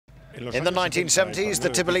In the 1970s, the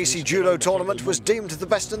Tbilisi Judo Tournament was deemed the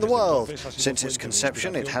best in the world. Since its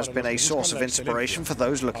conception, it has been a source of inspiration for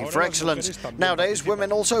those looking for excellence. Nowadays,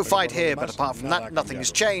 women also fight here, but apart from that, nothing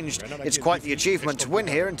has changed. It's quite the achievement to win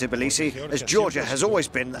here in Tbilisi, as Georgia has always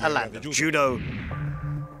been a land of judo.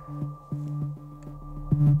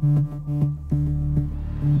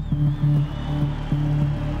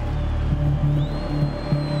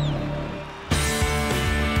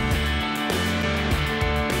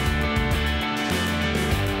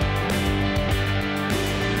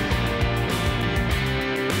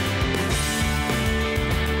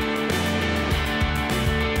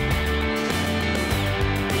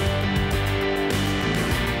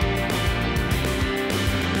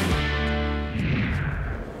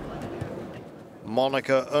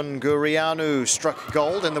 Monica Ungurianu struck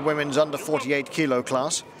gold in the women's under 48 kilo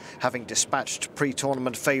class, having dispatched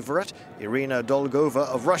pre-tournament favourite Irina Dolgova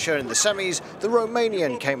of Russia in the semis. The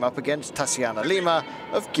Romanian came up against Tatiana Lima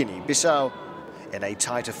of Guinea-Bissau. In a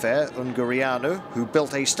tight affair, Ungurianu, who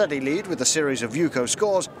built a steady lead with a series of Yuko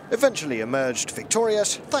scores, eventually emerged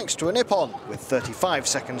victorious thanks to an ippon with 35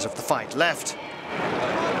 seconds of the fight left.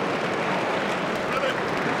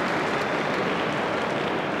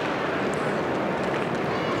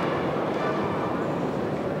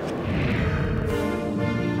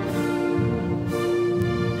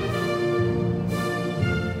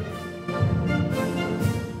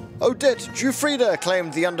 Odette Giuffrida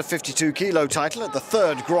claimed the under 52 kilo title at the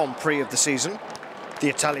third Grand Prix of the season. The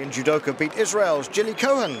Italian judoka beat Israel's Gilly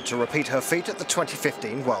Cohen to repeat her feat at the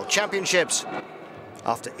 2015 World Championships.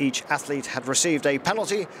 After each athlete had received a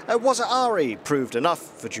penalty, a waza-ari proved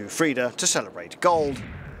enough for Giuffrida to celebrate gold.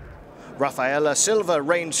 Rafaela Silva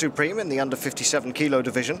reigned supreme in the under 57 kilo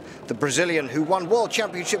division. The Brazilian, who won World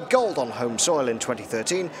Championship gold on home soil in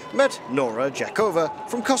 2013, met Nora Jakova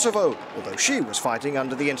from Kosovo, although she was fighting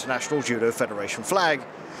under the International Judo Federation flag.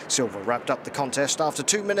 Silva wrapped up the contest after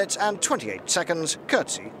 2 minutes and 28 seconds,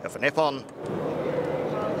 courtesy of an ippon.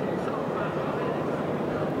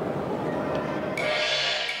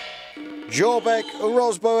 Jorbek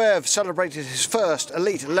Urozboev celebrated his first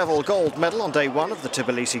elite-level gold medal on day one of the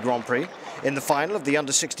Tbilisi Grand Prix. In the final of the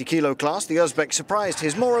under 60 kilo class, the Uzbek surprised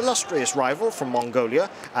his more illustrious rival from Mongolia,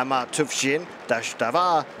 Amar Tuvshin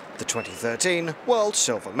Dashdavar, the 2013 world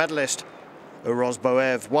silver medalist.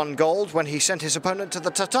 Urozboev won gold when he sent his opponent to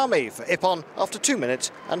the tatami for ippon after 2 minutes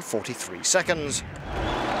and 43 seconds.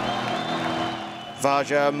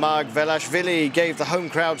 Vaja Margvelashvili gave the home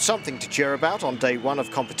crowd something to cheer about on day one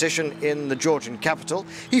of competition in the Georgian capital.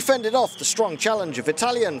 He fended off the strong challenge of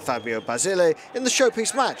Italian Fabio Basile in the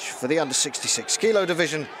showpiece match for the under 66 kilo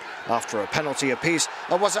division. After a penalty apiece,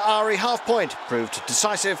 a waza-ari half point proved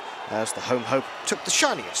decisive as the home hope took the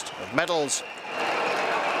shiniest of medals.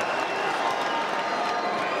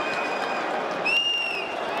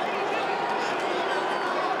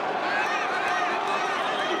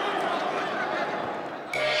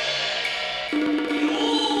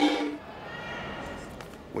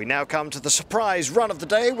 We now come to the surprise run of the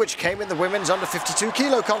day, which came in the women's under 52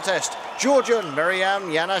 kilo contest. Georgian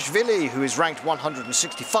Meriam Yanashvili, who is ranked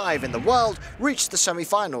 165 in the world, reached the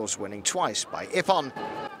semi-finals, winning twice by ippon.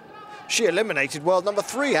 She eliminated world number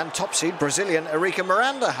 3 and top seed Brazilian Erika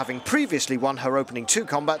Miranda, having previously won her opening 2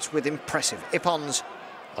 combats with impressive ippons.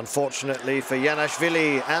 Unfortunately for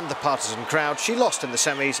Yanashvili and the partisan crowd, she lost in the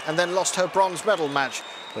semis and then lost her bronze medal match.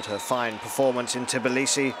 But her fine performance in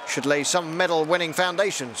Tbilisi should lay some medal-winning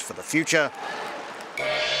foundations for the future.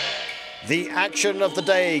 The action of the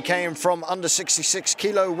day came from under 66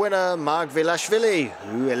 kilo winner Margvelashvili,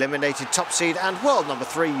 who eliminated top seed and world number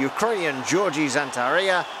 3 Ukrainian Georgi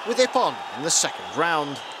Zantaria with ippon in the second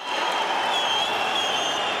round.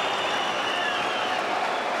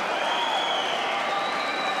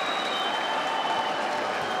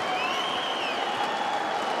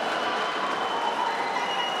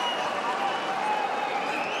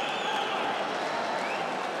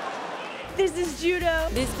 This is judo.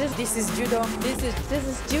 This is judo. This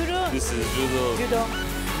is judo. This is judo. Judo.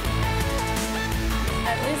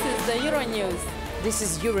 And this is the Euronews. This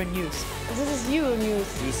is Euronews. This is Euronews.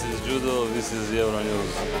 This is judo. This is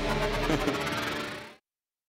Euronews.